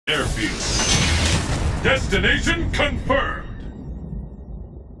Airfield. Destination confirmed.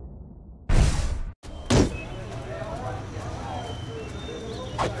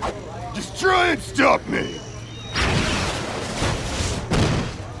 Just try and stop me!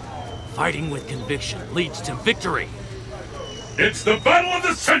 Fighting with conviction leads to victory. It's the battle of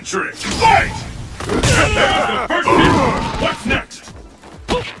the century! Fight! And there's the first hit! What's next?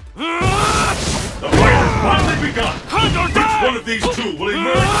 The fight has finally begun! Which one of these two will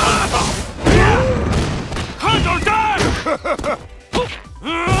emerge on top? Condor die!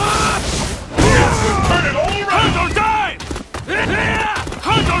 It's to turn it all around! Condor die!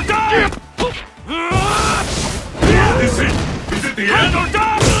 Condor die! Is it the end? Condor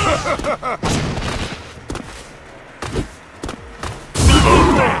die!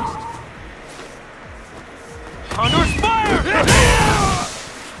 Condor's fire!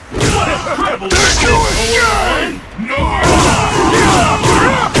 What incredible victory! No!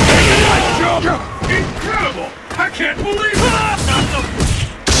 Incredible! I can't believe it!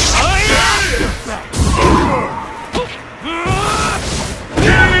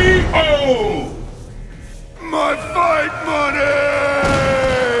 K.O. My fight money!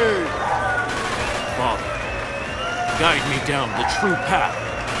 Father, guide me down the true path.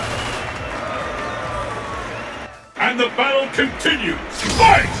 And the battle continues!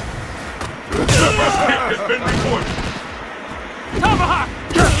 Fight! The first hit has been recorded. Tomahawk!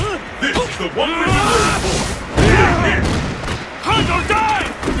 This is the one we've been waiting for. Big hit! Condor die!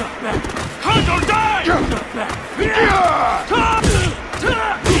 Condor die!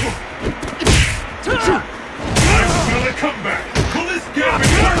 I smell a comeback! Will this game be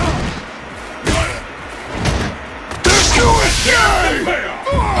worth? They're doing There's the payoff!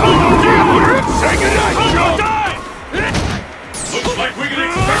 Say goodnight, Condor Joe! die! Looks like we can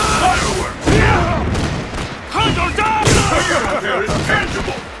expect fireworks! Condor die! The fire out there is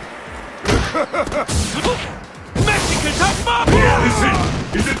tangible! Mexican type mob!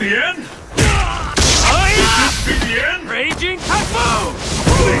 Is it the end? Could this be the end? Raging typhoon!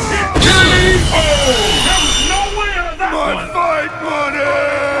 K.O.